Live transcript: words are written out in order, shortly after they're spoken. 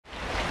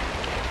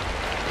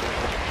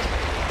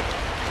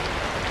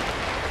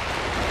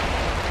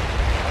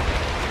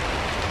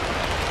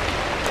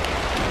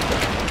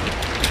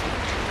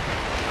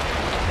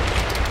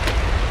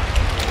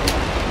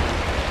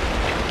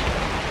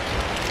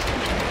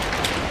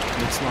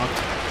it's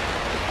locked.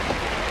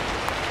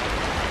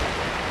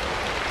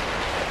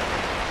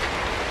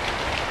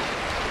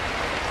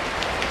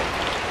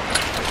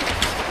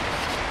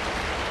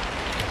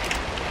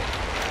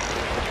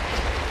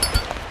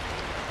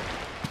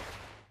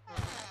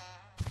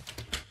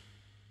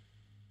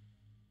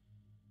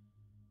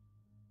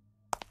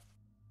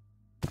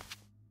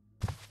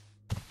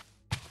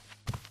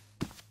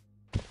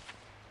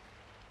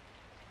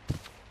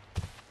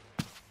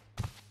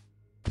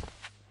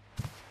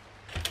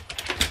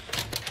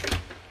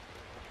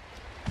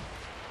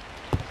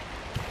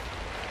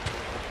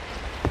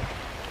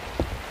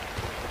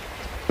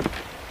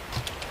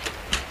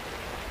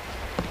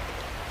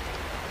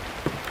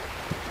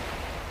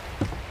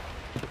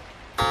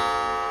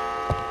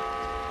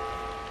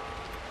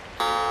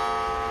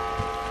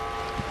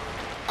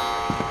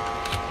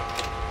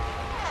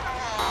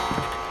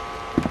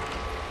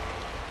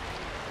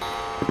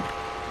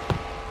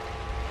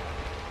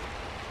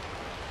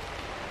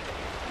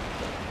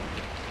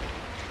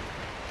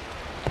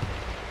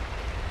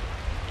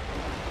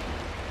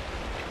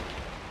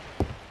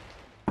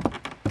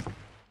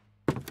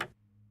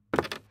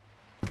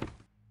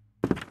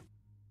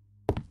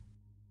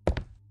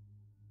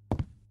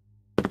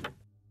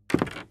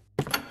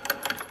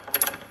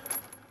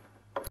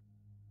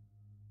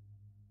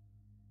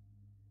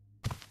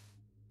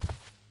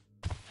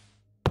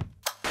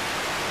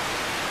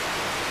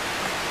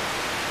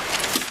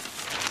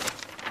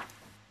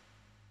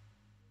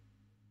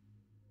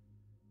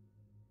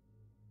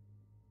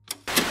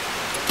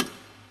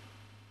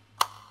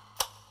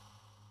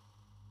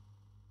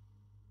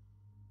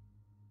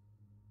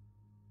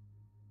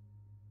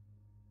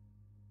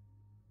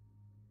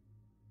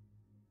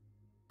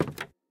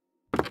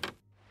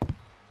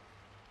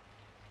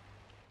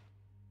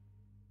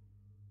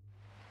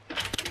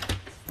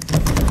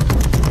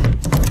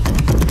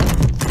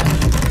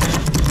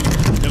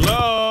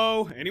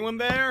 Hello? Anyone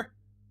there?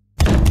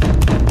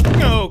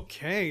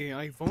 Okay,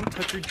 I won't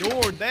touch your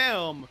door,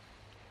 damn!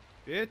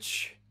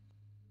 Bitch.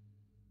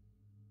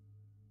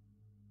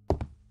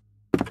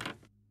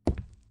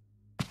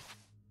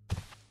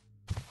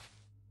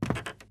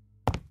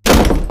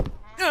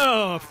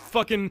 Oh,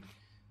 fucking...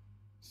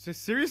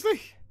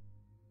 Seriously?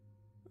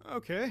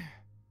 Okay.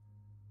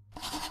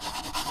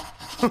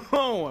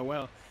 Oh,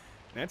 well,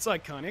 that's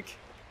iconic.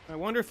 I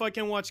wonder if I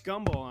can watch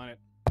Gumball on it.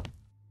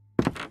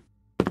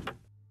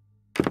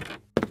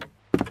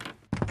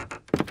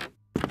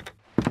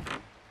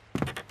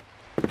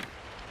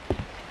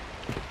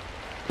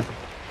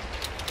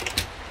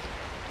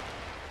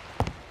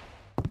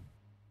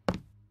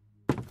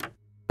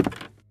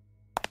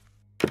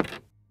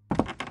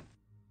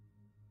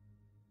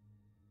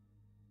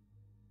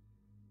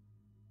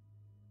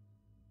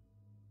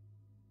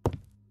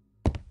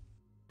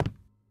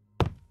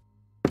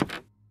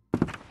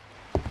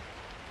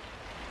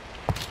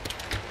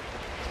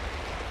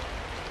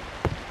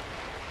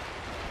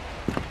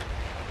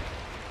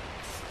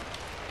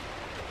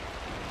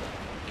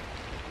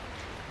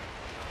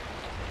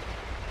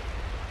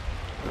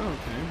 Okay,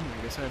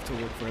 I guess I have to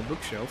look for a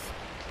bookshelf.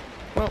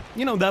 Well,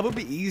 you know, that would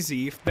be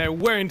easy if there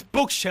weren't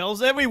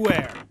bookshelves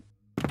everywhere!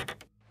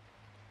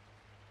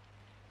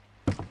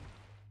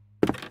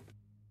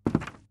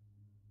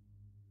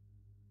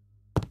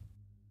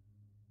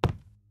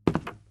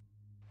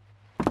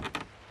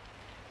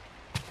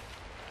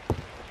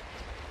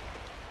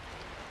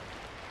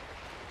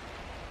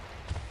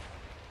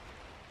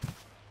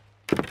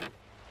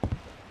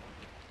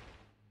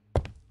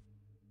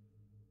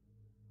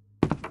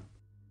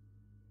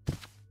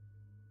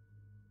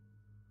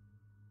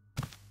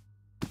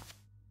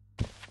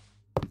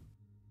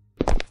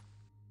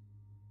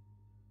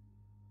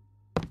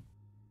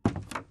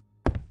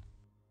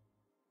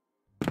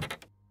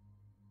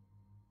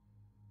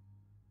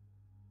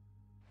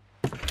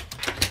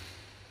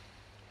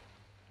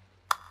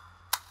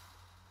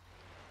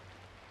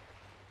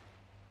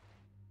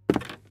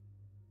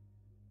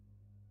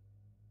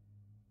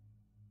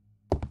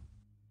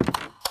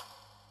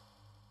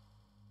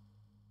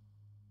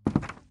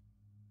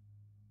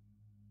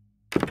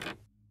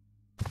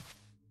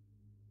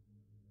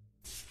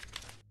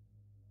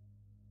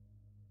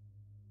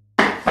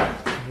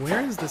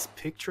 Where is this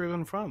picture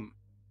even from?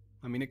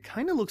 I mean, it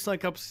kind of looks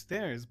like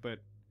upstairs, but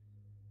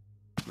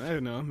I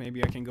don't know,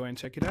 maybe I can go and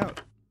check it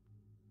out.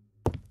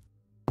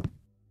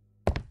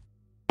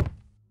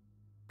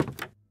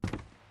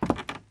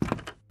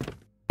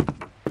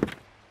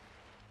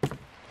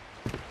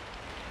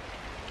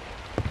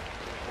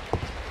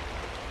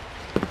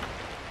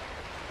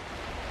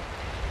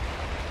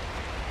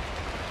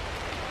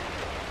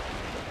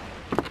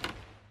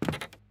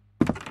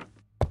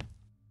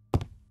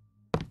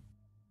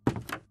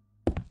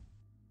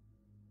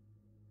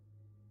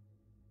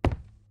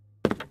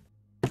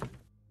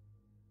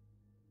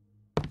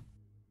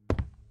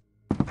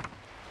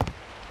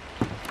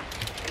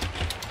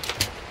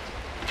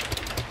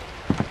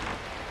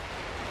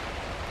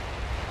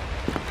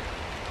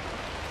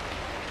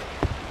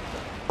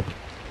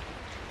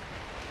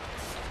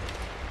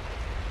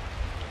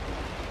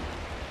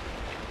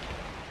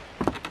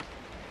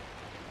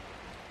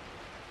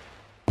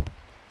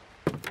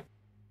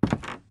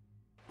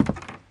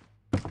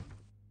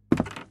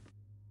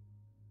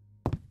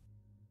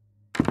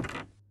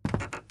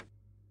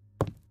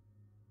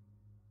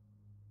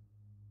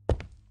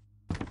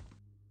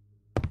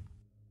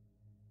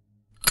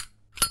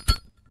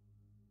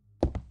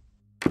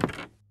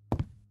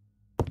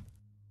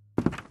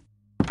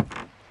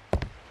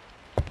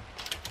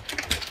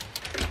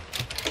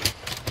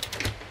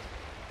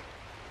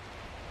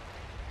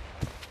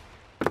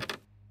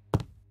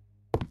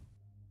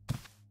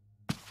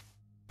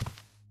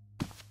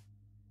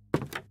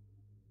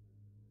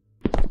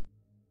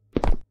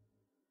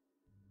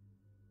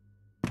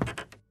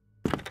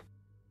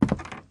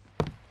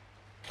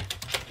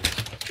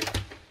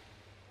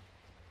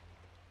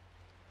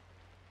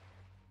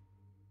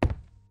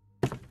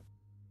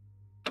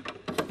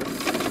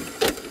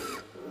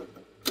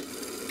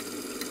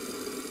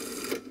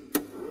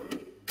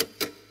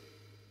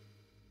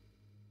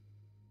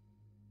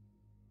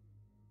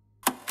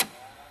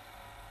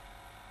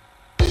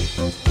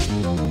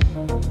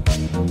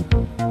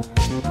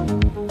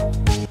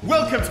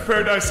 Welcome to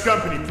Paradise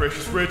Company,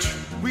 Precious Rich.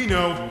 We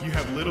know you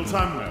have little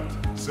time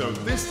left, so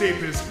this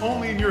tape is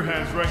only in your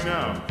hands right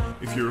now.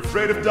 If you're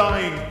afraid of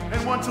dying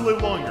and want to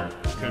live longer,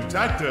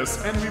 contact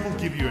us and we will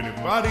give you a new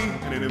body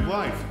and a new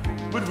life.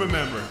 But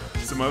remember,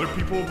 some other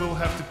people will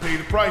have to pay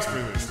the price for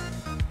this.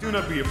 Do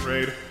not be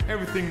afraid,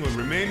 everything will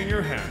remain in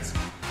your hands.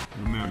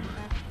 Remember,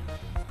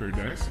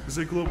 Paradise is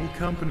a global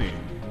company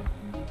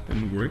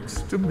and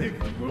works to make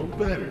the world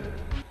better.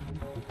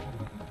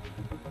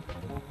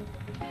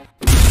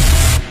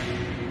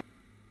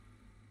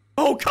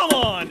 Oh, come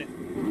on!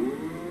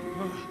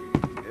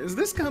 Is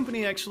this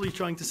company actually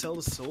trying to sell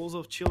the souls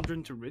of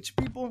children to rich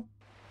people?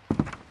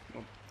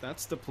 Well,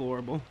 that's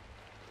deplorable.